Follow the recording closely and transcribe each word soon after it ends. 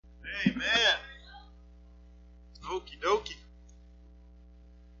Amen. Okie dokie.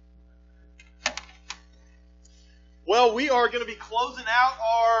 Well, we are going to be closing out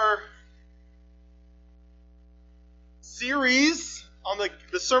our series on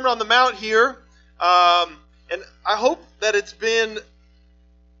the Sermon on the Mount here. And I hope that it's been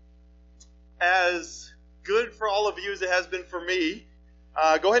as good for all of you as it has been for me.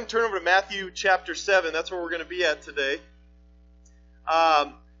 Go ahead and turn over to Matthew chapter 7. That's where we're going to be at today.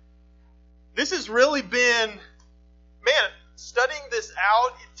 This has really been, studying this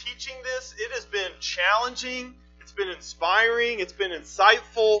out, teaching this, it has been challenging. It's been inspiring. It's been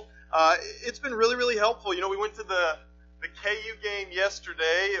insightful. It's been really, really helpful. You know, we went to the KU game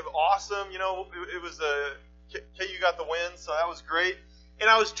yesterday. It was awesome. You know, it was KU got the win, so that was great. And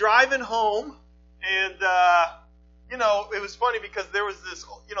I was driving home, and it was funny because there was this,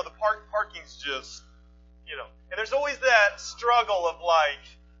 the parking's just, and there's always that struggle of like,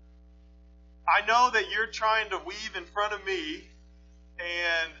 I know that you're trying to weave in front of me,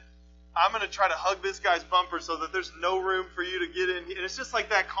 and I'm going to try to hug this guy's bumper so that there's no room for you to get in. And it's just like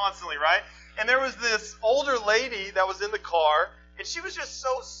that constantly, right? And there was this older lady that was in the car, and she was just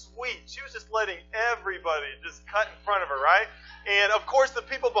so sweet. She was just letting everybody just cut in front of her, right? And, of course, the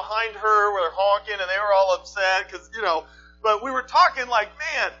people behind her were honking, and they were all upset because, but we were talking like,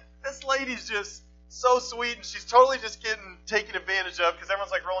 man, this lady's just so sweet, and she's totally just getting taken advantage of because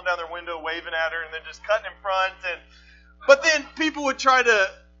everyone's like rolling down their window, waving at her, and then just cutting in front. But then people would try to,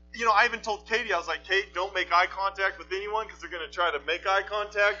 I even told Katie, I was like, Kate, don't make eye contact with anyone because they're going to try to make eye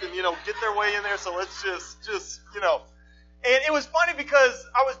contact and, get their way in there. So let's just. And it was funny because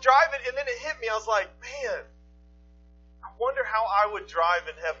I was driving, and then it hit me. I was like, man, I wonder how I would drive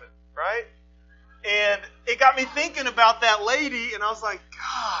in heaven, right? And it got me thinking about that lady, and I was like,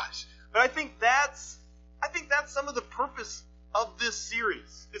 gosh. But I think that's some of the purpose of this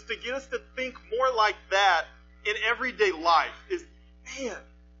series, is to get us to think more like that in everyday life. Is, man,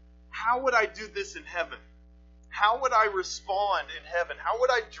 how would I do this in heaven? How would I respond in heaven? How would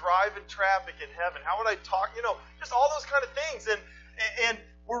I drive in traffic in heaven? How would I talk? Just all those kind of things. And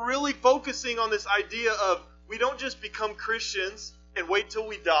we're really focusing on this idea of we don't just become Christians and wait till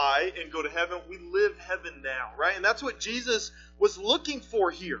we die and go to heaven. We live heaven now, right? And that's what Jesus was looking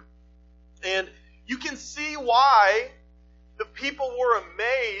for here. And you can see why the people were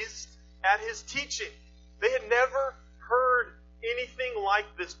amazed at his teaching. They had never heard anything like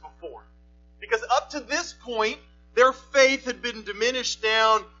this before. Because up to this point, their faith had been diminished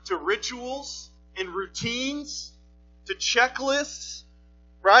down to rituals and routines, to checklists,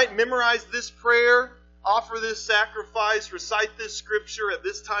 right? Memorize this prayer, offer this sacrifice, recite this scripture at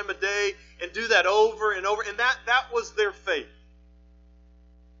this time of day, and do that over and over. And that was their faith.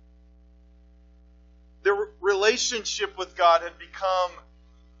 Their relationship with God had become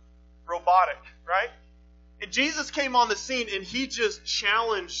robotic, right? And Jesus came on the scene and he just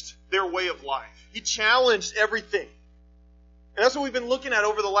challenged their way of life. He challenged everything. And that's what we've been looking at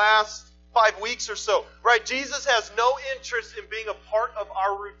over the last 5 weeks or so, right? Jesus has no interest in being a part of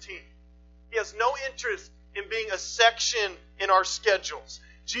our routine. He has no interest in being a section in our schedules.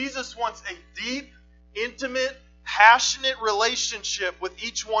 Jesus wants a deep, intimate, passionate relationship with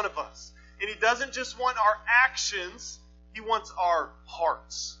each one of us. And he doesn't just want our actions, he wants our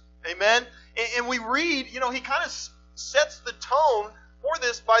hearts. Amen? And we read, he kind of sets the tone for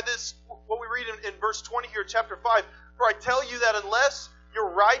this by this, what we read in verse 20 here, chapter 5. For I tell you that unless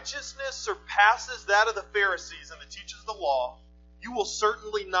your righteousness surpasses that of the Pharisees and the teachers of the law, you will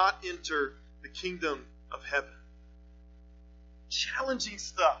certainly not enter the kingdom of heaven. Challenging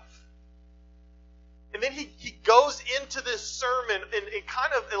stuff. And then he goes into this sermon and it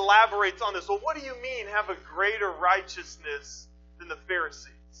kind of elaborates on this. Well, what do you mean have a greater righteousness than the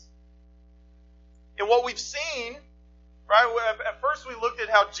Pharisees? And what we've seen, right, at first we looked at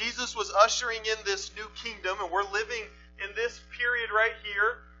how Jesus was ushering in this new kingdom, and we're living in this period right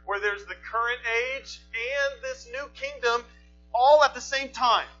here where there's the current age and this new kingdom all at the same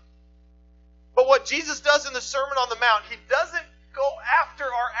time. But what Jesus does in the Sermon on the Mount, he doesn't go after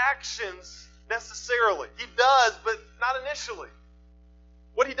our actions necessarily. He does, but not initially.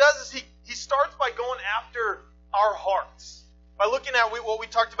 What he does is he starts by going after our hearts. By looking at what we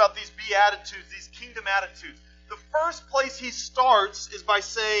talked about, these beatitudes, these kingdom attitudes. The first place he starts is by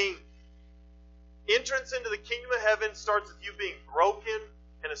saying, entrance into the kingdom of heaven starts with you being broken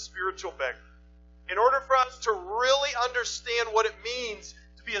and a spiritual beggar. In order for us to really understand what it means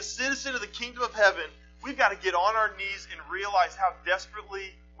to be a citizen of the kingdom of heaven, we've got to get on our knees and realize how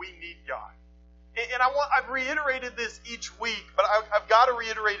desperately we need God. And I've reiterated this each week, but I've got to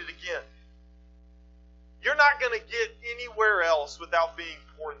reiterate it again. You're not going to get anywhere else without being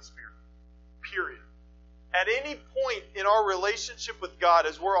poor in spirit. Period. At any point in our relationship with God,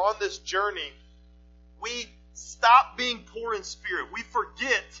 as we're on this journey, we stop being poor in spirit. We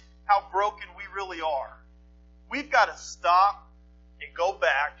forget how broken we really are. We've got to stop and go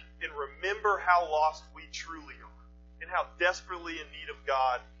back and remember how lost we truly are and how desperately in need of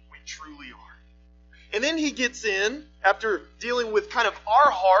God we truly are. And then he gets in, after dealing with kind of our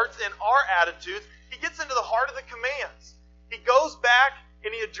hearts and our attitudes, he gets into the heart of the commands. He goes back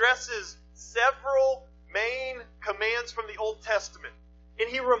and he addresses several main commands from the Old Testament. And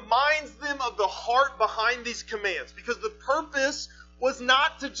he reminds them of the heart behind these commands, because the purpose was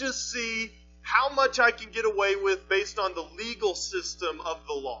not to just see how much I can get away with based on the legal system of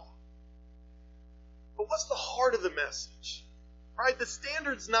the law. But what's the heart of the message? Right? The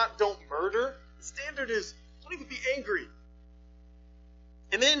standard's not don't murder. The standard is don't even be angry.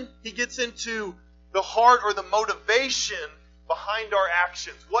 And then he gets into the heart or the motivation behind our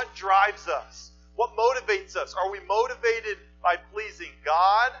actions. What drives us? What motivates us? Are we motivated by pleasing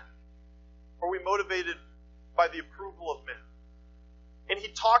God? Or are we motivated by the approval of men? And he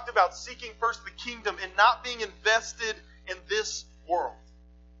talked about seeking first the kingdom and not being invested in this world.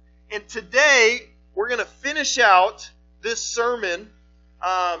 And today, we're going to finish out this sermon,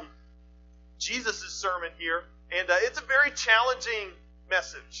 Jesus' sermon here. And it's a very challenging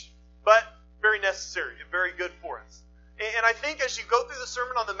message, but very necessary and very good for us. And I think as you go through the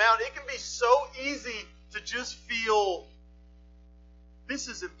Sermon on the Mount, it can be so easy to just feel, this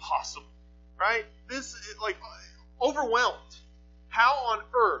is impossible, right? This is like overwhelmed. How on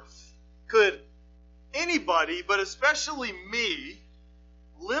earth could anybody, but especially me,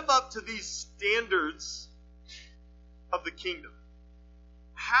 live up to these standards of the kingdom?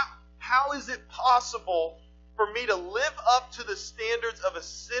 How is it possible for me to live up to the standards of a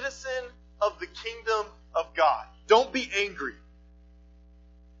citizen of the kingdom of God? Don't be angry.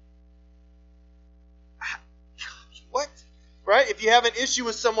 What? Right? If you have an issue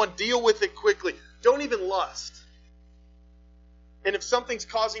with someone, deal with it quickly. Don't even lust. And if something's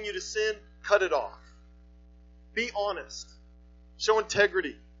causing you to sin, cut it off. Be honest. Show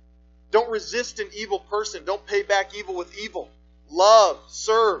integrity. Don't resist an evil person. Don't pay back evil with evil. Love,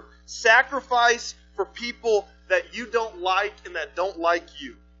 serve, sacrifice for people that you don't like and that don't like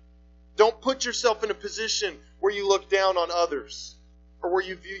you. Don't put yourself in a position where you look down on others or where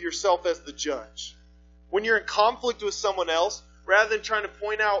you view yourself as the judge. When you're in conflict with someone else, rather than trying to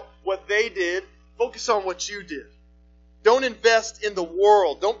point out what they did, focus on what you did. Don't invest in the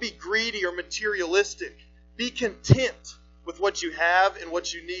world. Don't be greedy or materialistic. Be content with what you have and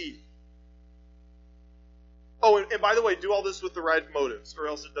what you need. Oh, and by the way, do all this with the right motives, or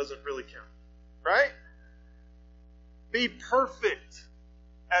else it doesn't really count. Right? Be perfect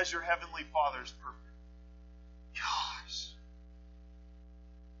as your heavenly Father is perfect. Gosh.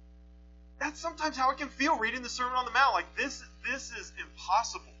 That's sometimes how it can feel reading the Sermon on the Mount. Like, this is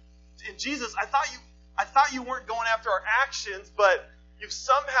impossible. And Jesus, I thought you weren't going after our actions, but you've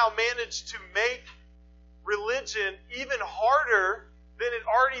somehow managed to make religion even harder than it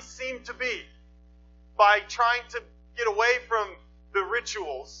already seemed to be by trying to get away from the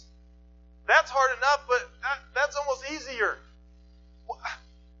rituals. That's hard enough, but that's almost easier.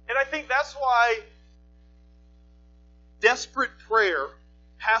 And I think that's why desperate prayer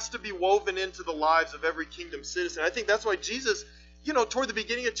has to be woven into the lives of every kingdom citizen. I think that's why Jesus, toward the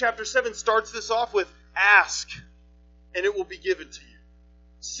beginning of chapter 7 starts this off with, ask, and it will be given to you.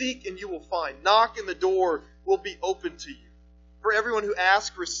 Seek, and you will find. Knock, and the door will be open to you. For everyone who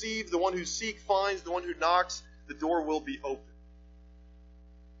asks, receives. The one who seeks, finds. The one who knocks, the door will be open.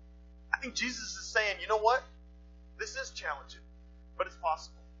 I think Jesus is saying, you know what? This is challenging, but it's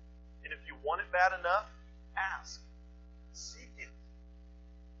possible. And if you want it bad enough, ask. Seek it.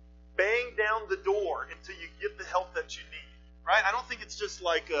 Bang down the door until you get the help that you need. Right? I don't think it's just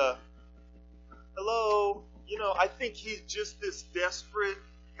like hello, I think he's just this desperate,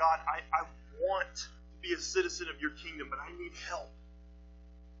 God, I want to be a citizen of your kingdom, but I need help.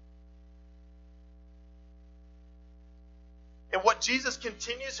 And what Jesus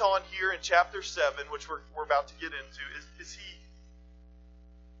continues on here in chapter 7, which we're about to get into, is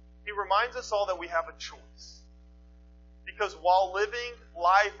he reminds us all that we have a choice. Because while living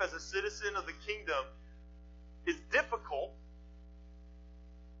life as a citizen of the kingdom is difficult,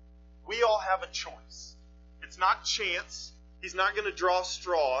 we all have a choice. It's not chance. He's not going to draw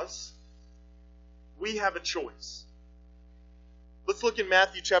straws. We have a choice. Let's look in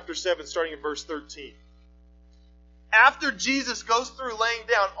Matthew chapter 7, starting in verse 13. After Jesus goes through laying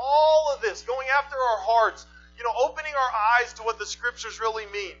down all of this, going after our hearts, opening our eyes to what the Scriptures really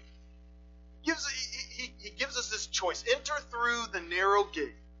mean, he gives us this choice. Enter through the narrow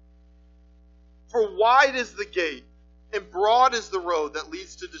gate. For wide is the gate, and broad is the road that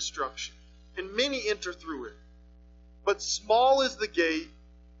leads to destruction, and many enter through it. But small is the gate,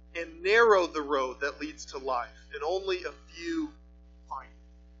 and narrow the road that leads to life, and only a few find it.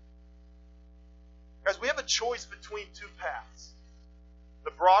 Guys, we have a choice between two paths.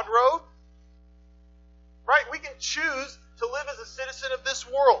 The broad road, right? We can choose to live as a citizen of this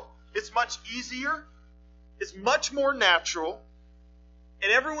world. It's much easier. It's much more natural.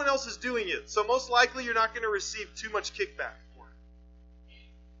 And everyone else is doing it. So most likely you're not going to receive too much kickback for it.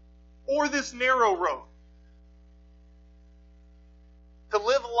 Or this narrow road. To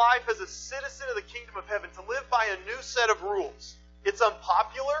live life as a citizen of the kingdom of heaven. To live by a new set of rules. It's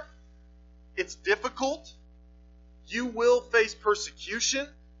unpopular. It's difficult. You will face persecution.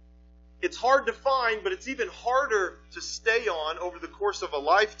 It's hard to find, but it's even harder to stay on over the course of a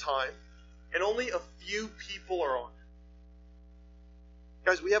lifetime. And only a few people are on it.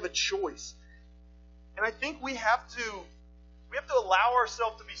 Guys, we have a choice. And I think we have to allow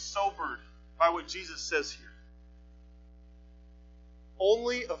ourselves to be sobered by what Jesus says here.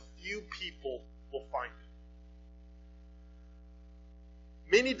 Only a few people will find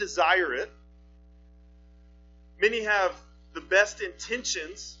it. Many desire it. Many have the best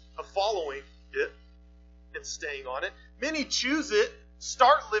intentions of following it and staying on it. Many choose it,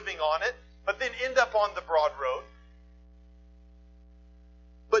 start living on it, but then end up on the broad road.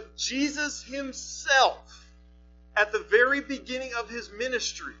 But Jesus himself, at the very beginning of his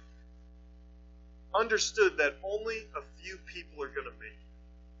ministry, understood that only a few people are going to make it.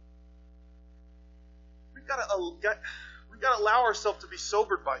 We've got to allow ourselves to be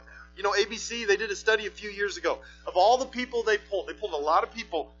sobered by that. You know, ABC, they did a study a few years ago. Of all the people they pulled a lot of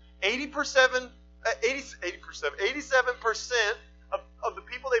people. 87% of the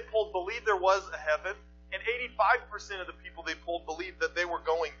people they polled believed there was a heaven, and 85% of the people they polled believed that they were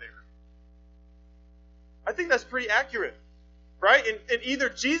going there. I think that's pretty accurate, right? And either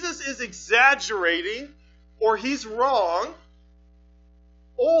Jesus is exaggerating, or he's wrong,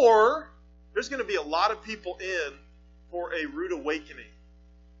 or there's going to be a lot of people in for a rude awakening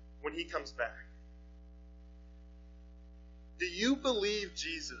when he comes back. Do you believe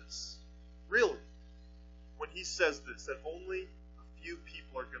Jesus, really, when he says this, that only a few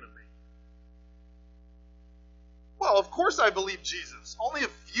people are going to make it? Well, of course I believe Jesus. Only a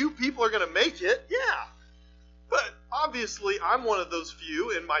few people are going to make it, yeah. But obviously I'm one of those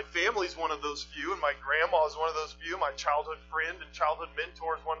few, and my family's one of those few, and my grandma is one of those few, my childhood friend and childhood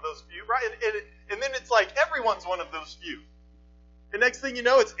mentor is one of those few, right? And then it's like everyone's one of those few. The next thing you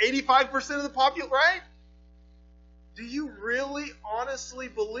know, it's 85% of the population, right? Do you really honestly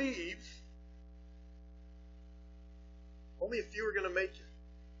believe only a few are going to make it?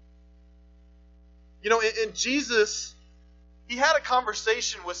 You know, and Jesus, he had a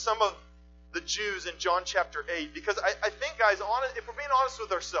conversation with some of the Jews in John chapter 8, because I think, guys, if we're being honest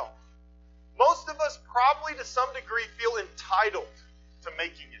with ourselves, most of us probably to some degree feel entitled to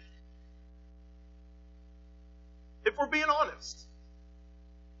making it. If we're being honest.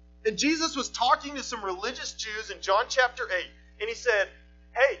 And Jesus was talking to some religious Jews in John chapter 8, and he said,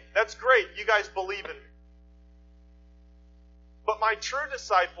 hey, that's great, you guys believe in me. But my true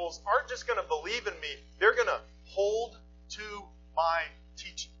disciples aren't just going to believe in me, they're going to hold to my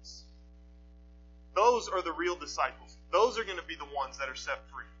teachings. Those are the real disciples. Those are going to be the ones that are set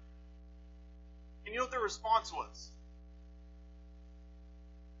free. And you know what their response was?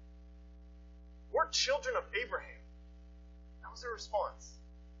 We're children of Abraham. That was their response.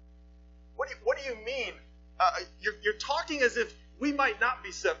 What do you mean? You're talking as if we might not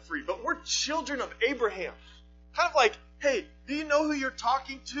be set free, but we're children of Abraham. Kind of like, hey, do you know who you're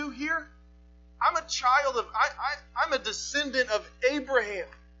talking to here? I'm a descendant of Abraham.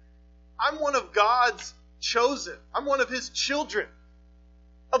 I'm one of God's chosen. I'm one of his children.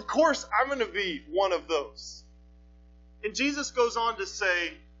 Of course, I'm going to be one of those. And Jesus goes on to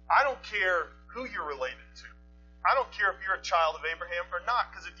say, I don't care who you're related to. I don't care if you're a child of Abraham or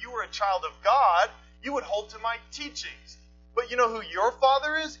not, because if you were a child of God, you would hold to my teachings. But you know who your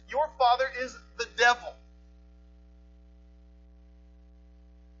father is? Your father is the devil.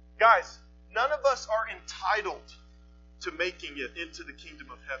 Guys, none of us are entitled to making it into the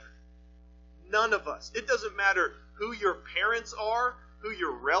kingdom of heaven. None of us. It doesn't matter who your parents are, who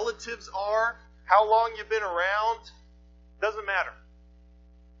your relatives are, how long you've been around. Doesn't matter.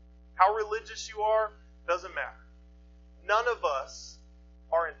 How religious you are, doesn't matter. None of us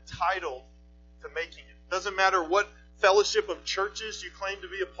are entitled to making it. Doesn't matter what fellowship of churches you claim to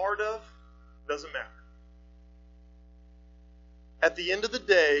be a part of. Doesn't matter. At the end of the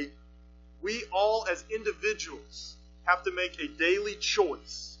day, we all as individuals have to make a daily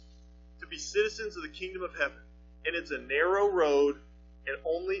choice to be citizens of the kingdom of heaven. And it's a narrow road, and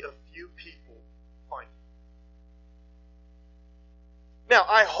only a few people find it. Now,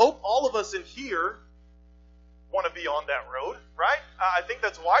 I hope all of us in here want to be on that road, right? I think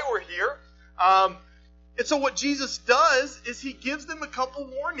that's why we're here. And so what Jesus does is he gives them a couple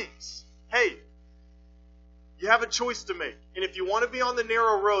warnings. Hey, you have a choice to make. And if you want to be on the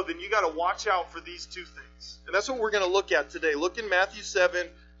narrow road, then you got to watch out for these two things. And that's what we're going to look at today. Look in Matthew 7,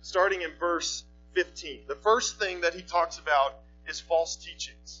 starting in verse 15. The first thing that he talks about is false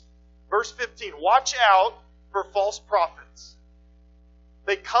teachings. Verse 15, watch out for false prophets.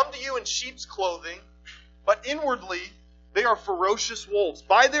 They come to you in sheep's clothing, but inwardly they are ferocious wolves.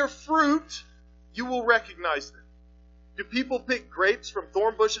 By their fruit you will recognize them. Do people pick grapes from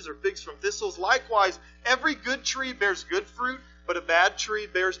thorn bushes or figs from thistles? Likewise, every good tree bears good fruit, but a bad tree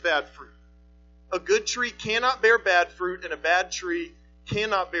bears bad fruit. A good tree cannot bear bad fruit, and a bad tree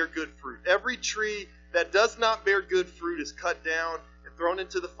cannot bear good fruit. Every tree that does not bear good fruit is cut down and thrown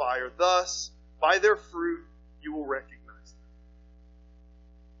into the fire. Thus, by their fruit you will recognize them.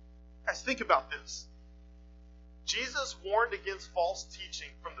 Guys, think about this. Jesus warned against false teaching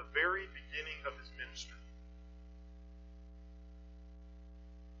from the very beginning of his ministry.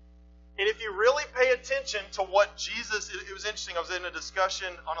 And if you really pay attention to what Jesus, it was interesting, I was in a discussion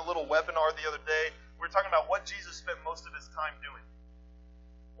on a little webinar the other day. We were talking about what Jesus spent most of his time doing.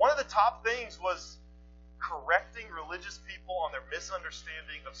 One of the top things was correcting religious people on their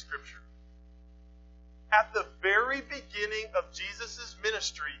misunderstanding of Scripture. At the very beginning of Jesus'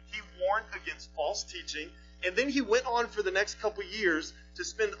 ministry, he warned against false teaching, and then he went on for the next couple years to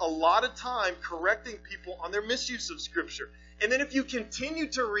spend a lot of time correcting people on their misuse of Scripture. And then if you continue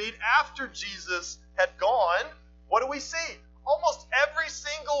to read after Jesus had gone, what do we see? Almost every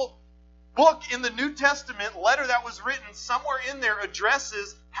single book in the New Testament, letter that was written, somewhere in there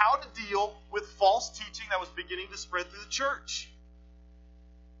addresses how to deal with false teaching that was beginning to spread through the church.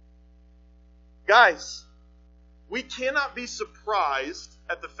 Guys, we cannot be surprised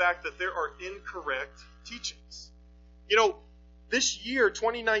at the fact that there are incorrect teachings. You know, this year,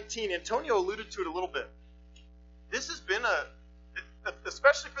 2019, Antonio alluded to it a little bit. This has been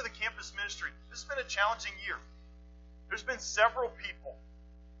especially for the campus ministry, this has been a challenging year. There's been several people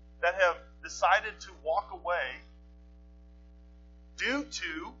that have decided to walk away due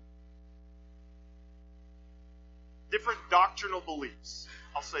to different doctrinal beliefs.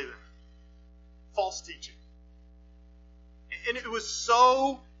 I'll say that. False teaching. And it was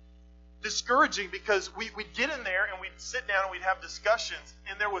so discouraging because we'd get in there and we'd sit down and we'd have discussions,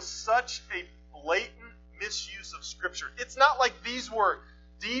 and there was such a blatant misuse of Scripture. It's not like these were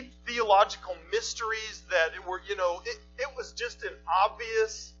deep theological mysteries that were, it was just an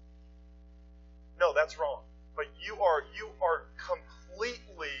obvious, no, that's wrong. But you are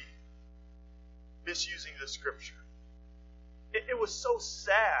completely misusing the Scripture. It was so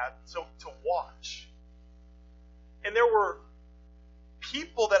sad to watch. And there were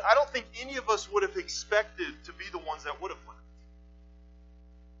people that I don't think any of us would have expected to be the ones that would have left.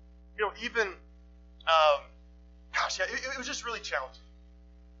 Even it was just really challenging.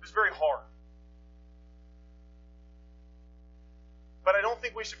 It was very hard. But I don't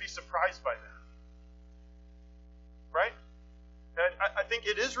think we should be surprised by that. Right? And I think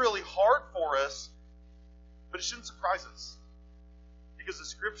it is really hard for us, but it shouldn't surprise us. Because the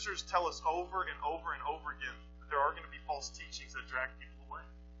Scriptures tell us over and over and over again that there are going to be false teachings that drag people away.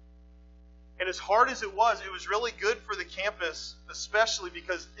 And as hard as it was really good for the campus, especially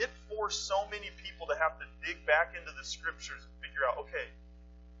because it forced so many people to have to dig back into the Scriptures and figure out, okay,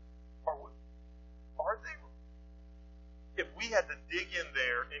 are they? If we had to dig in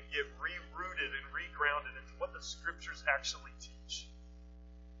there and get re-rooted and re-grounded into what the Scriptures actually teach.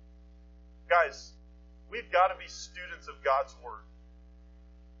 Guys, we've got to be students of God's Word.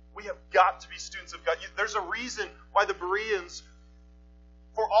 We have got to be students of God. There's a reason why the Bereans,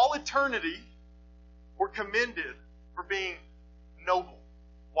 for all eternity, were commended for being noble.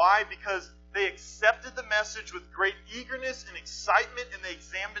 Why? Because they accepted the message with great eagerness and excitement, and they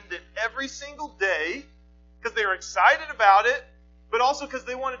examined it every single day because they were excited about it, but also because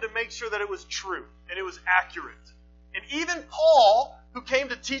they wanted to make sure that it was true and it was accurate. And even Paul, who came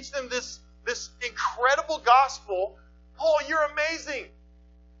to teach them this incredible gospel, Paul, you're amazing.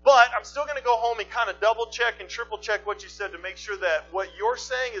 But I'm still going to go home and kind of double check and triple check what you said to make sure that what you're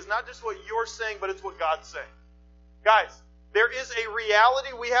saying is not just what you're saying, but it's what God's saying. Guys, there is a reality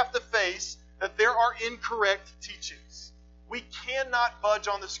we have to face that there are incorrect teachings. We cannot budge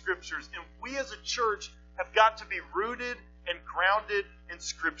on the Scriptures, and we as a church have got to be rooted and grounded in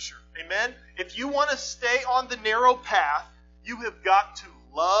Scripture. Amen? If you want to stay on the narrow path, you have got to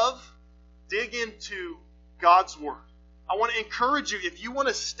love dig into God's Word. I want to encourage you, if you want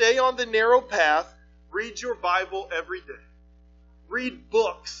to stay on the narrow path, read your Bible every day. Read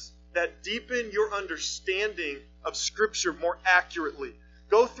books that deepen your understanding of Scripture more accurately.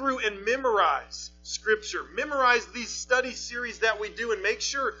 Go through and memorize Scripture. Memorize these study series that we do and make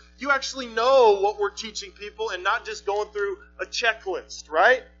sure you actually know what we're teaching people and not just going through a checklist,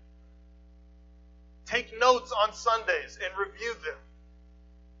 right? Take notes on Sundays and review them.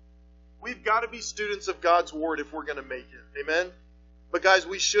 We've got to be students of God's Word if we're going to make it. Amen? But guys,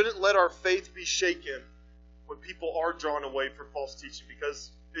 we shouldn't let our faith be shaken when people are drawn away from false teaching,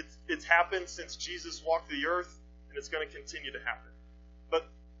 because it's happened since Jesus walked the earth, and it's going to continue to happen. But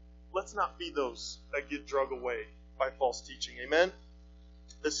let's not be those that get dragged away by false teaching. Amen?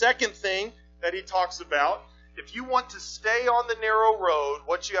 The second thing that he talks about, if you want to stay on the narrow road,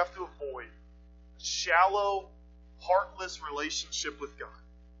 what you have to avoid, a shallow, heartless relationship with God.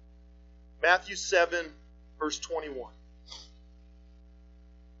 Matthew 7, verse 21.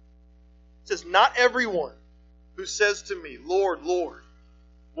 It says, "Not everyone who says to me, 'Lord, Lord,'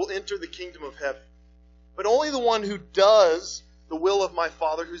 will enter the kingdom of heaven, but only the one who does the will of my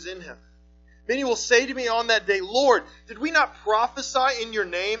Father who's in heaven. Many will say to me on that day, 'Lord, did we not prophesy in your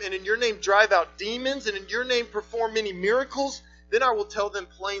name, and in your name drive out demons, and in your name perform many miracles?' Then I will tell them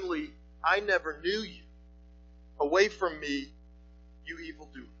plainly, 'I never knew you. Away from me, you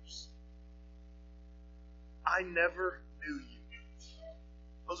evildoers.'" I never knew you.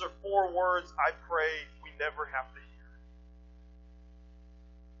 Those are 4 words I pray we never have to hear.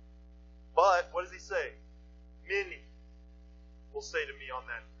 But, what does he say? Many will say to me on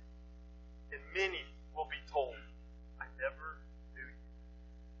that day, and many will be told, "I never knew you."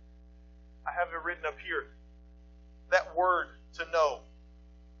 I have it written up here. That word, to know.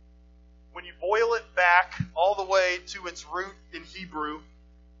 When you boil it back all the way to its root in Hebrew,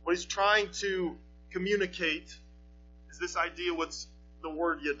 what he's trying to communicate is this idea, what's the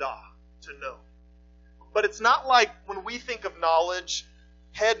word yada, to know. But it's not like when we think of knowledge,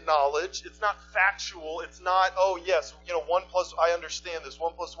 head knowledge. It's not factual. It's not, oh yes, 1 plus, I understand this.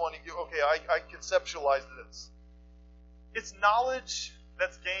 1 plus 1, okay, I conceptualize this. It's knowledge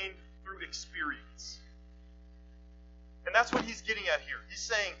that's gained through experience. And that's what he's getting at here. He's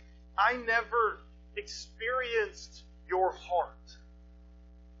saying, I never experienced your heart.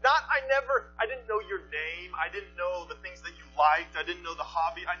 Not, I didn't know your name. I didn't know the things that you liked. I didn't know the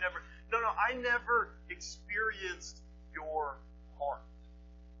hobby. I never experienced your heart.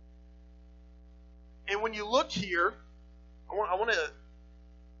 And when you look here, I want to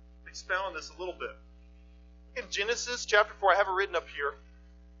expound on this a little bit. In Genesis chapter 4, I have it written up here,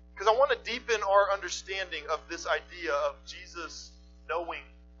 because I want to deepen our understanding of this idea of Jesus knowing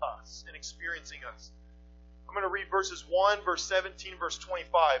us and experiencing us. I'm going to read verses 1, verse 17, verse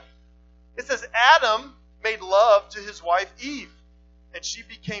 25. It says, "Adam made love to his wife Eve, and she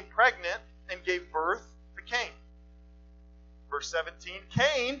became pregnant and gave birth to Cain." Verse 17,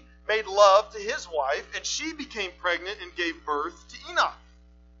 "Cain made love to his wife, and she became pregnant and gave birth to Enoch."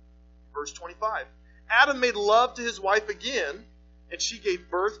 Verse 25, "Adam made love to his wife again, and she gave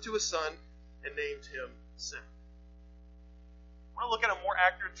birth to a son and named him Seth." I want to look at a more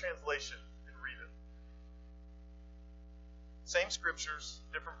accurate translation and read it. Same scriptures,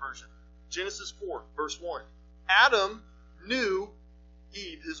 different version. Genesis 4, verse 1. "Adam knew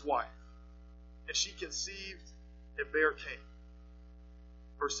Eve, his wife, and she conceived and bare Cain."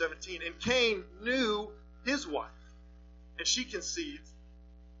 Verse 17, "And Cain knew his wife, and she conceived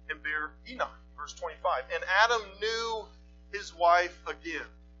and bare Enoch." Verse 25, "And Adam knew his wife again,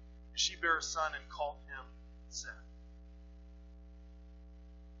 and she bare a son and called him Seth."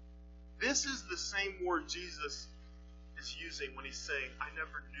 This is the same word Jesus is using when he's saying, "I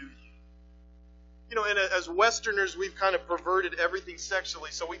never knew you." And as Westerners, we've kind of perverted everything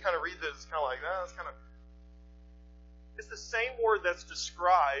sexually, so we kind of read this, it's kind of like, that's kind of... It's the same word that's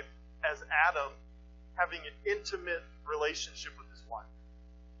described as Adam having an intimate relationship with his wife.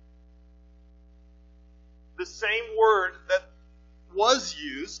 The same word that was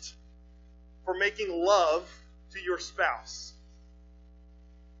used for making love to your spouse.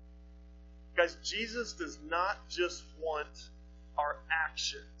 Guys, Jesus does not just want our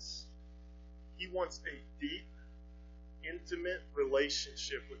actions. He wants a deep, intimate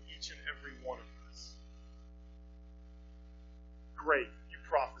relationship with each and every one of us. Great, you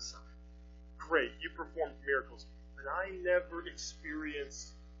prophesied. Great, you performed miracles. But I never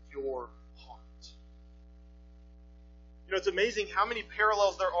experienced your heart. It's amazing how many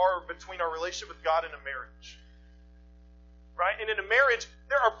parallels there are between our relationship with God and a marriage. Right? And in a marriage,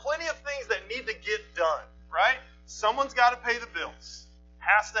 there are plenty of things that need to get done. Right? Someone's got to pay the bills.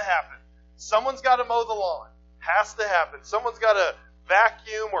 Has to happen. Someone's got to mow the lawn. Has to happen. Someone's got to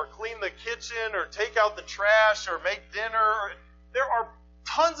vacuum or clean the kitchen or take out the trash or make dinner. There are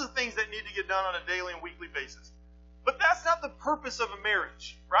tons of things that need to get done on a daily and weekly basis. But that's not the purpose of a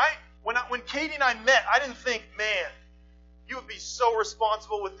marriage, right? When Katie and I met, I didn't think, man, you would be so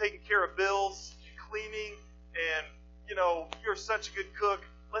responsible with taking care of bills, cleaning, and, you're such a good cook.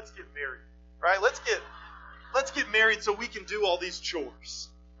 Let's get married, right? Let's get married so we can do all these chores,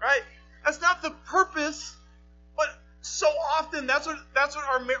 right? That's not the purpose, but so often that's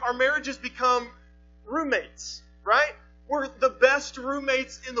what our marriages become roommates, right? We're the best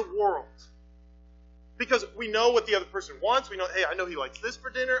roommates in the world. Because we know what the other person wants. We know, hey, I know he likes this for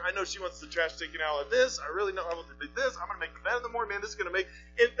dinner. I know she wants the trash taken out of this. I really know I want to do this. I'm going to make the bed in the morning. Man, this is going to make...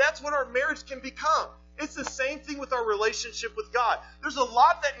 And that's what our marriage can become. It's the same thing with our relationship with God. There's a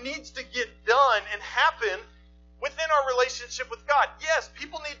lot that needs to get done and happen within our relationship with God. Yes,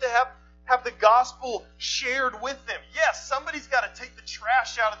 people need to have the gospel shared with them. Yes, somebody's got to take the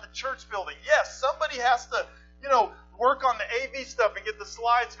trash out of the church building. Yes, somebody has to, work on the AV stuff and get the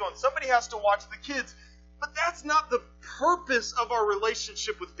slides going. Somebody has to watch the kids. But that's not the purpose of our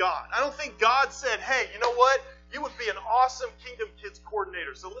relationship with God. I don't think God said, hey, you know what? You would be an awesome Kingdom Kids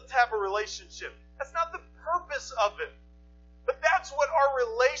coordinator, so let's have a relationship. That's not the purpose of it. But that's what our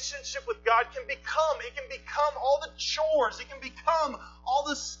relationship with God can become. It can become all the chores. It can become all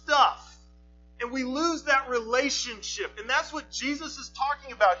the stuff. And we lose that relationship. And that's what Jesus is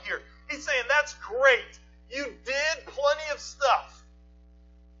talking about here. He's saying, that's great. You did plenty of stuff.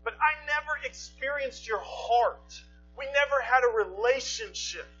 But I never experienced your heart. We never had a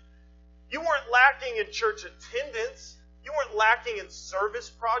relationship. You weren't lacking in church attendance. You weren't lacking in service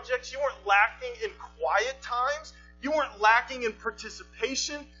projects. You weren't lacking in quiet times. You weren't lacking in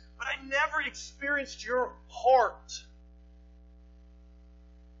participation. But I never experienced your heart.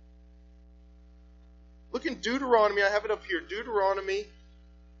 Look in Deuteronomy. I have it up here. Deuteronomy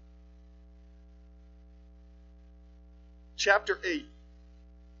chapter 8.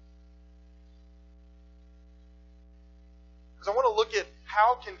 Because I want to look at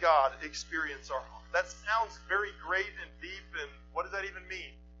how can God experience our heart. That sounds very great and deep, and what does that even mean?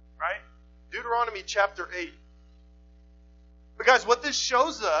 Right? Deuteronomy chapter 8. But guys, what this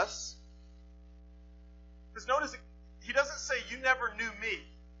shows us, because notice he doesn't say you never knew me.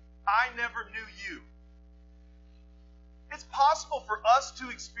 I never knew you. It's possible for us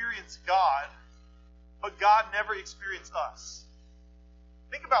to experience God, but God never experienced us.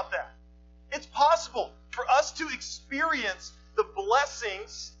 Think about that. It's possible for us to experience the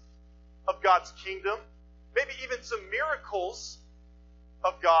blessings of God's kingdom, maybe even some miracles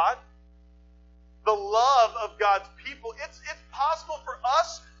of God, the love of God's people. It's possible for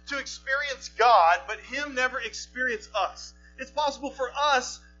us to experience God, but Him never experience us. It's possible for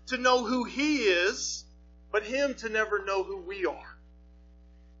us to know who He is, but Him to never know who we are.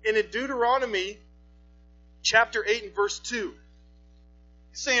 And in Deuteronomy chapter 8 and verse 2,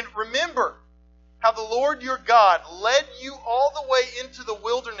 he's saying, remember how the Lord your God led you all the way into the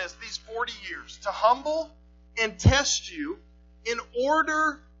wilderness these 40 years to humble and test you in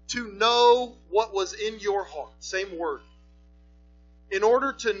order to know what was in your heart. Same word. In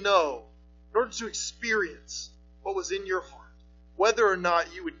order to know, in order to experience what was in your heart, whether or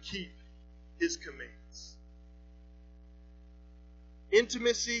not you would keep His commands.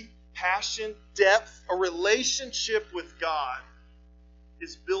 Intimacy, passion, depth, a relationship with God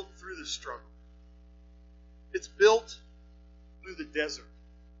is built through the struggle. It's built through the desert.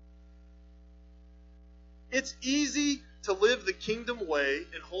 It's easy to live the kingdom way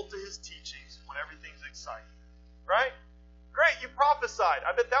and hold to His teachings when everything's exciting. Right? Great, you prophesied.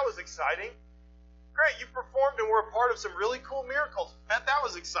 I bet that was exciting. Great, you performed and were a part of some really cool miracles. Bet that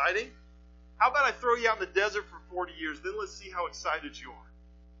was exciting. How about I throw you out in the desert for 40 years, then let's see how excited you are.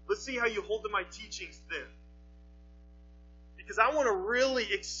 Let's see how you hold to my teachings then. Because I want to really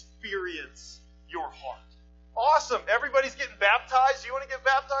experience your heart. Awesome. Everybody's getting baptized. You want to get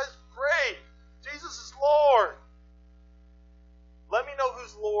baptized? Great. Jesus is Lord. Let me know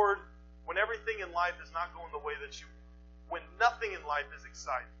who's Lord when everything in life is not going the way that you want. When nothing in life is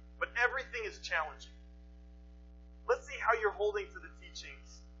exciting, but everything is challenging. Let's see how you're holding to the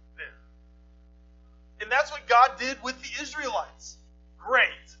teachings then. And that's what God did with the Israelites.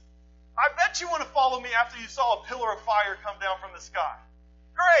 Great. I bet you want to follow me after you saw a pillar of fire come down from the sky.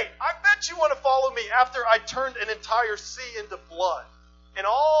 Great. I bet you want to follow me after I turned an entire sea into blood. And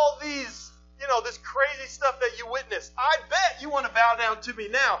all these, this crazy stuff that you witnessed. I bet you want to bow down to me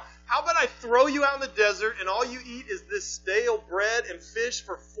now. How about I throw you out in the desert and all you eat is this stale bread and fish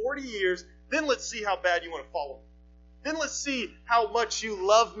for 40 years. Then let's see how bad you want to follow me. Then let's see how much you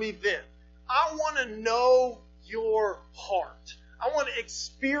love me then. I want to know your heart. I want to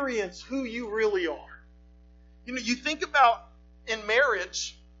experience who you really are. You know, you think about in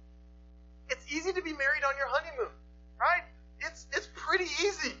marriage, it's easy to be married on your honeymoon, right? It's pretty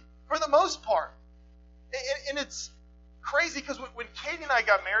easy for the most part. And it's crazy because when Katie and I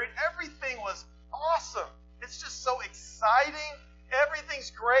got married, everything was awesome. It's just so exciting.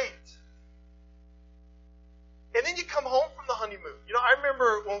 Everything's great. And then you come home from the honeymoon. You know, I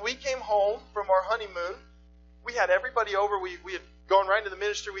remember when we came home from our honeymoon, we had everybody over. We had gone right into the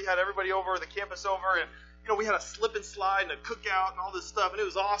ministry. We had everybody over, the campus over, and you know, we had a slip and slide and a cookout and all this stuff, and it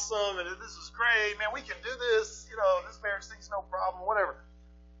was awesome, and this was great. Man, we can do this. You know, this marriage thing's no problem, whatever.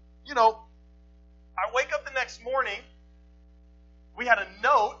 You know, I wake up the next morning, we had a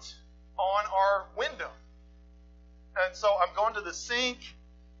note on our window. And so I'm going to the sink,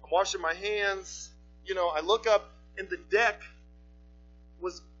 I'm washing my hands, you know, I look up, and the deck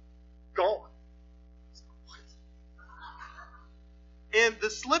was gone. And the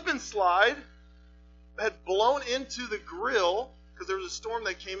slip and slide had blown into the grill because there was a storm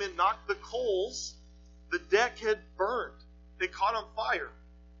that came in, knocked the coals. The deck had burned. They caught on fire.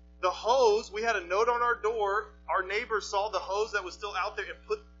 The hose, we had a note on our door. Our neighbor saw the hose that was still out there and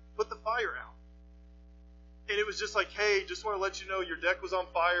put the fire out. And it was just like, hey, just want to let you know your deck was on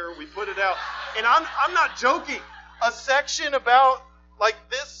fire. We put it out. And I'm not joking. A section about like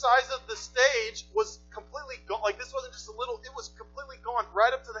this size of the stage was completely gone. Like this wasn't just a little, it was completely gone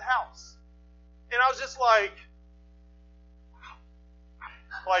right up to the house. And I was just like,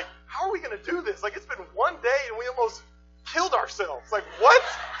 how are we going to do this? Like, it's been one day and we almost killed ourselves. Like, what?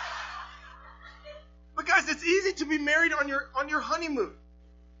 But guys, it's easy to be married on your honeymoon.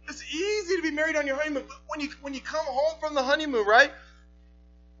 It's easy to be married on your honeymoon. But when you come home from the honeymoon, right?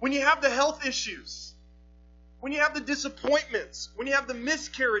 When you have the health issues, when you have the disappointments, when you have the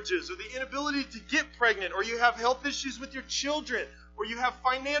miscarriages or the inability to get pregnant, or you have health issues with your children, or you have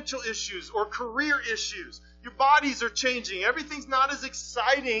financial issues or career issues. Your bodies are changing. Everything's not as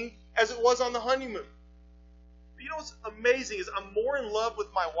exciting as it was on the honeymoon. But you know what's amazing is I'm more in love with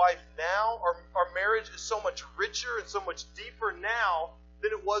my wife now. Our marriage is so much richer and so much deeper now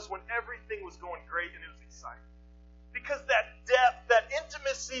than it was when everything was going great and it was exciting. Because that depth, that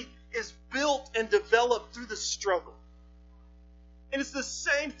intimacy is built and developed through the struggle. And it's the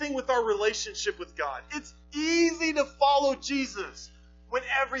same thing with our relationship with God. It's easy to follow Jesus when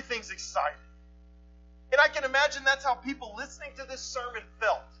everything's exciting. And I can imagine that's how people listening to this sermon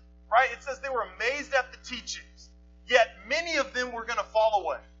felt, right? It says they were amazed at the teachings, yet many of them were going to fall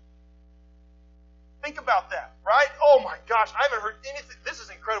away. Think about that, right? Oh my gosh, I haven't heard anything. This is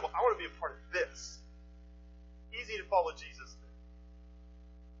incredible. I want to be a part of this. Easy to follow Jesus.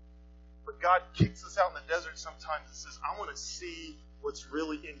 But God kicks us out in the desert sometimes and says, I want to see what's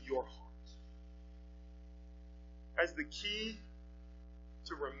really in your heart. Guys, the key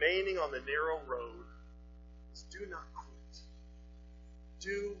to remaining on the narrow road is do not quit.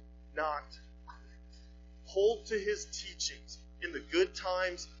 Do not quit. Hold to his teachings in the good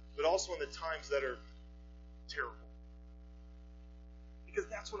times, but also in the times that are terrible. Because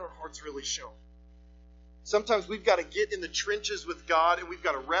that's when our heart's really shown. Sometimes we've got to get in the trenches with God, and we've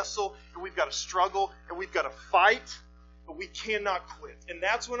got to wrestle, and we've got to struggle, and we've got to fight, but we cannot quit. And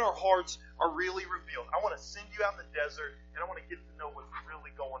that's when our hearts are really revealed. I want to send you out in the desert, and I want to get to know what's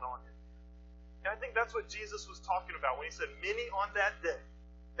really going on in you. And I think that's what Jesus was talking about when he said, many on that day,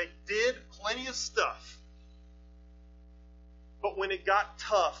 they did plenty of stuff, but when it got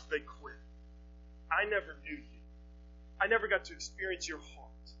tough, they quit. I never knew you. I never got to experience your heart.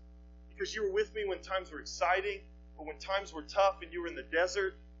 Because you were with me when times were exciting, but when times were tough and you were in the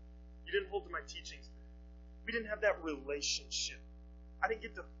desert, you didn't hold to my teachings. We didn't have that relationship. I didn't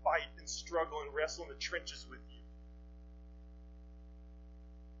get to fight and struggle and wrestle in the trenches with you.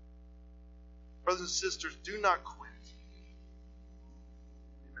 Brothers and sisters, do not quit.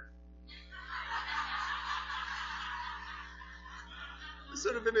 Amen. This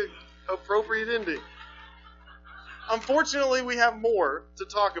would have been an appropriate ending. Unfortunately, we have more to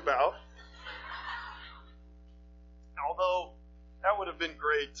talk about. Although, that would have been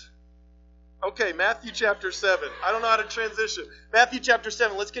great. Okay, Matthew chapter 7. I don't know how to transition. Matthew chapter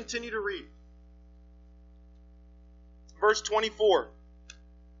 7. Let's continue to read. Verse 24.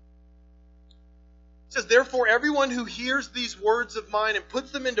 It says, therefore, everyone who hears these words of mine and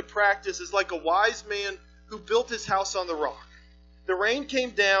puts them into practice is like a wise man who built his house on the rock. The rain came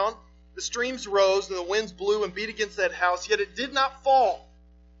down, the streams rose, and the winds blew and beat against that house, yet it did not fall,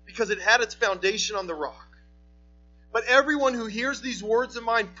 because it had its foundation on the rock. But everyone who hears these words of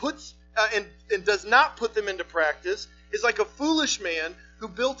mine and does not put them into practice is like a foolish man who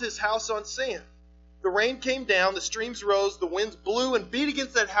built his house on sand. The rain came down, the streams rose, the winds blew and beat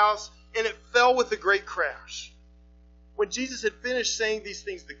against that house, and it fell with a great crash. When Jesus had finished saying these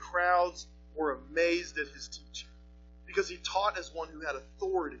things, the crowds were amazed at his teaching, because he taught as one who had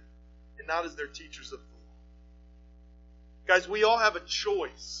authority and not as their teachers of the law. Guys, we all have a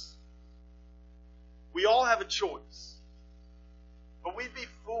choice. We all have a choice. But we'd be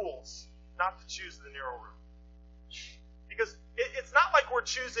fools not to choose the narrow road. Because it's not like we're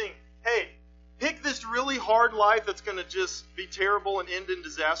choosing, hey, pick this really hard life that's going to just be terrible and end in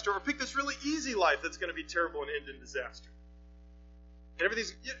disaster, or pick this really easy life that's going to be terrible and end in disaster. And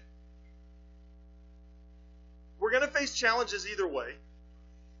everything's... We're going to face challenges either way.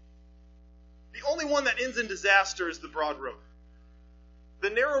 The only one that ends in disaster is the broad road.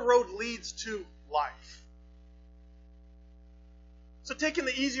 The narrow road leads to life. So taking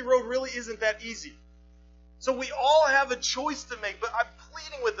the easy road really isn't that easy. So we all have a choice to make, but I'm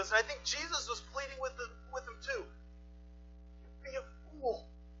pleading with us, and I think Jesus was pleading with them too. Be a fool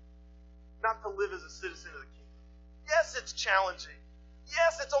not to live as a citizen of the kingdom. Yes, it's challenging.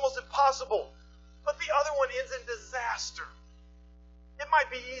 Yes, it's almost impossible. But the other one ends in disaster. It might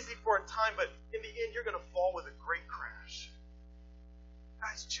be easy for a time, but in the end, you're going to fall with a great crash.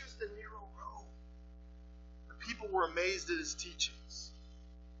 Guys, choose the narrow road. The people were amazed at his teachings.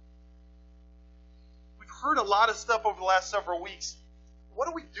 We've heard a lot of stuff over the last several weeks. What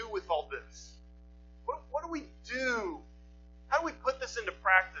do we do with all this? What do we do? How do we put this into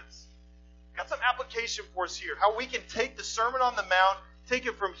practice? I've got some application for us here. How we can take the Sermon on the Mount, take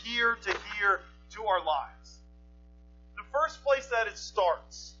it from here to our lives. The first place that it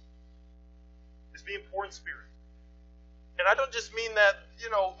starts is being poor in spirit. And I don't just mean that,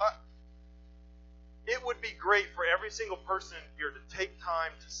 it would be great for every single person here to take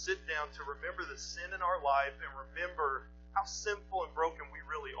time to sit down to remember the sin in our life and remember how sinful and broken we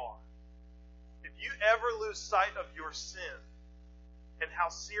really are. If you ever lose sight of your sin and how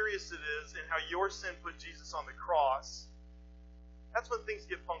serious it is and how your sin put Jesus on the cross, that's when things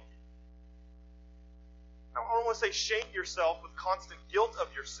get funky. I don't want to say shame yourself with constant guilt of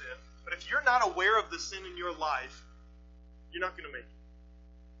your sin, but if you're not aware of the sin in your life, you're not going to make it.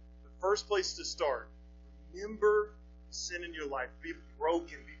 The first place to start, remember the sin in your life. Be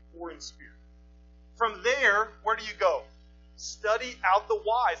broken, be poor in spirit. From there, where do you go? Study out the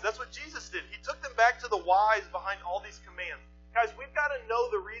whys. That's what Jesus did. He took them back to the whys behind all these commands. Guys, we've got to know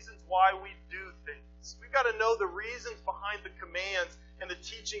the reasons why we do things. We've got to know the reasons behind the commands and the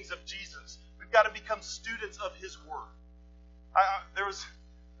teachings of Jesus. We've got to become students of his word. There was,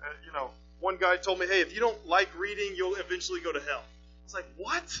 one guy told me, hey, if you don't like reading, you'll eventually go to hell. I was like,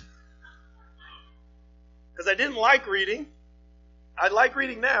 what? Because I didn't like reading. I like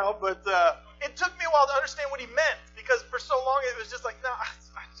reading now, but it took me a while to understand what he meant. Because for so long it was just like, no, I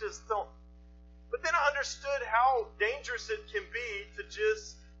just don't. But then I understood how dangerous it can be to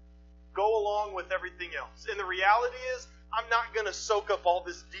just go along with everything else. And the reality is, I'm not going to soak up all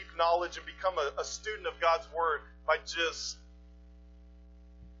this deep knowledge and become a student of God's Word by just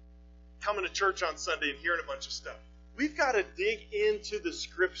coming to church on Sunday and hearing a bunch of stuff. We've got to dig into the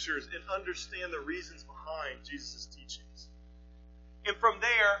Scriptures and understand the reasons behind Jesus' teachings. And from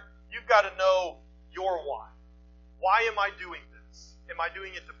there, you've got to know your why. Why am I doing this? Am I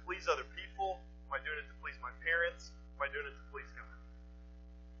doing it to please other people? Am I doing it to please my parents? Am I doing it to please God?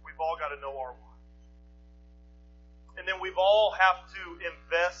 We've all got to know our why. And then we've all have to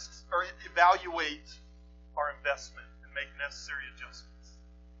invest or evaluate our investment and make necessary adjustments.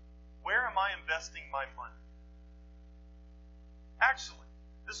 Where am I investing my money? Actually,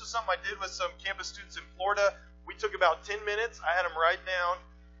 this was something I did with some campus students in Florida. We took about 10 minutes. I had them write down,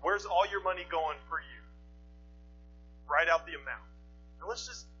 where's all your money going per year? Write out the amount. And let's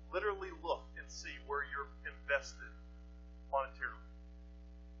just literally look and see where you're invested monetarily.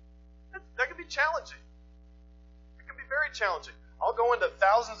 That can be challenging. It can be very challenging. I'll go into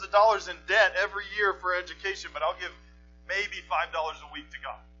thousands of dollars in debt every year for education, but I'll give maybe $5 a week to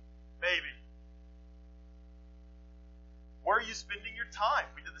God. Maybe. Where are you spending your time?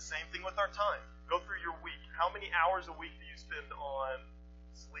 We did the same thing with our time. Go through your week. How many hours a week do you spend on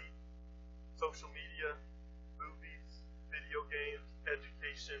sleep, social media, movies, video games,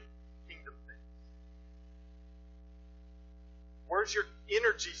 education, kingdom things? Where's your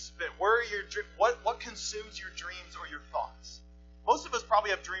energy spent? Where are your what consumes your dreams or your thoughts? Most of us probably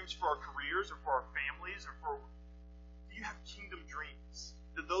have dreams for our careers or for our families or for... Do you have kingdom dreams?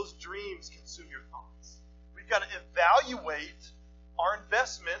 Do those dreams consume your thoughts? We've got to evaluate our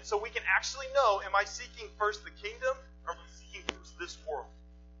investment so we can actually know, am I seeking first the kingdom or am I seeking first this world?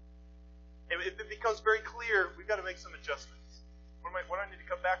 And if it becomes very clear, we've got to make some adjustments. What do I need to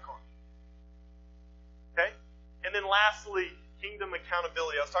cut back on? Okay? And then lastly, kingdom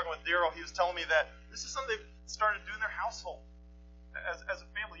accountability. I was talking with Daryl. He was telling me that this is something they've started to do in their household. As a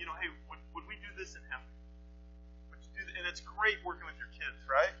family, hey, would we do this in heaven? Would you do that? And it's great working with your kids,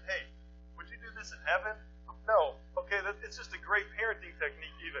 right? Hey, would you do this in heaven? No. Okay, it's just a great parenting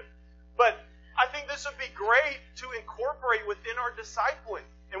technique even. But I think this would be great to incorporate within our discipling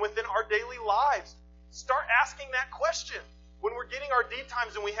and within our daily lives. Start asking that question. When we're getting our D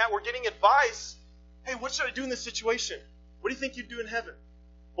times and we're getting advice, hey, what should I do in this situation? What do you think you'd do in heaven?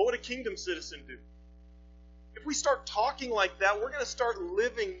 What would a kingdom citizen do? If we start talking like that, we're going to start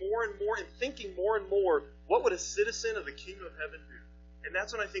living more and more and thinking more and more, what would a citizen of the kingdom of heaven do? And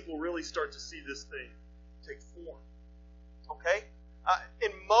that's when I think we'll really start to see this thing take form. Okay?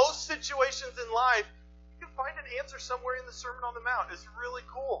 In most situations in life, you can find an answer somewhere in the Sermon on the Mount. It's really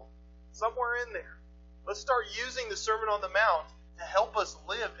cool. Somewhere in there. Let's start using the Sermon on the Mount to help us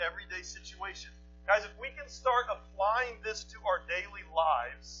live everyday situations. Guys, if we can start applying this to our daily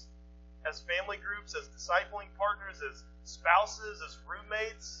lives, as family groups, as discipling partners, as spouses, as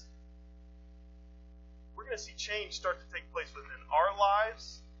roommates, we're going to see change start to take place within our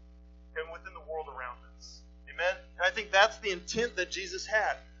lives and within the world around us. Amen? And I think that's the intent that Jesus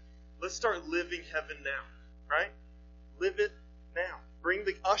had. Let's start living heaven now, right? Live it now. We're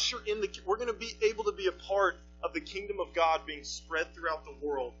going to be able to be a part of the kingdom of God being spread throughout the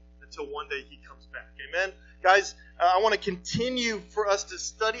world until one day He comes back. Amen? Guys, I want to continue for us to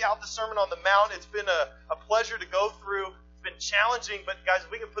study out the Sermon on the Mount. It's been a pleasure to go through. It's been challenging, but guys,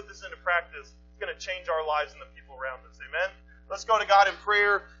 if we can put this into practice, it's going to change our lives and the people around us. Amen? Let's go to God in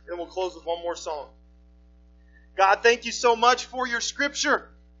prayer, and we'll close with one more song. God, thank you so much for your Scripture.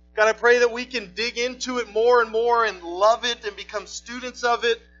 God, I pray that we can dig into it more and more and love it and become students of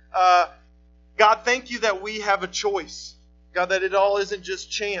it. God, thank you that we have a choice. God, that it all isn't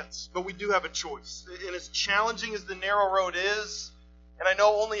just chance, but we do have a choice. And as challenging as the narrow road is, and I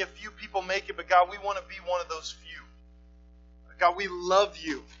know only a few people make it, but God, we want to be one of those few. God, we love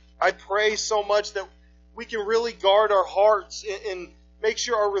you. I pray so much that we can really guard our hearts and make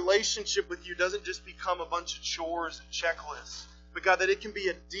sure our relationship with you doesn't just become a bunch of chores and checklists, but God, that it can be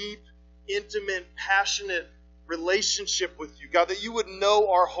a deep, intimate, passionate relationship with you. God, that you would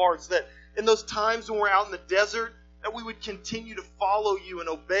know our hearts, that in those times when we're out in the desert, that we would continue to follow you and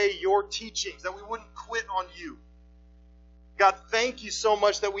obey your teachings, that we wouldn't quit on you. God, thank you so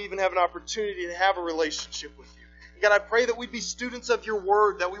much that we even have an opportunity to have a relationship with you. And God, I pray that we'd be students of your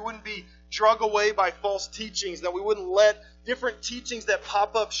word, that we wouldn't be drug away by false teachings, that we wouldn't let different teachings that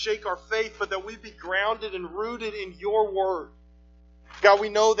pop up shake our faith, but that we'd be grounded and rooted in your word. God, we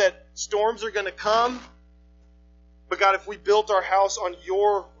know that storms are going to come, but God, if we built our house on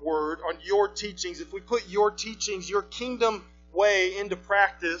your word, on your teachings, if we put your teachings, your kingdom way into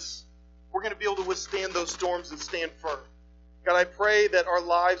practice, we're going to be able to withstand those storms and stand firm. God, I pray that our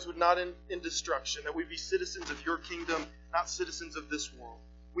lives would not end in destruction, that we'd be citizens of your kingdom, not citizens of this world.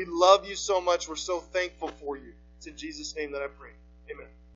 We love you so much. We're so thankful for you. It's in Jesus' name that I pray. Amen.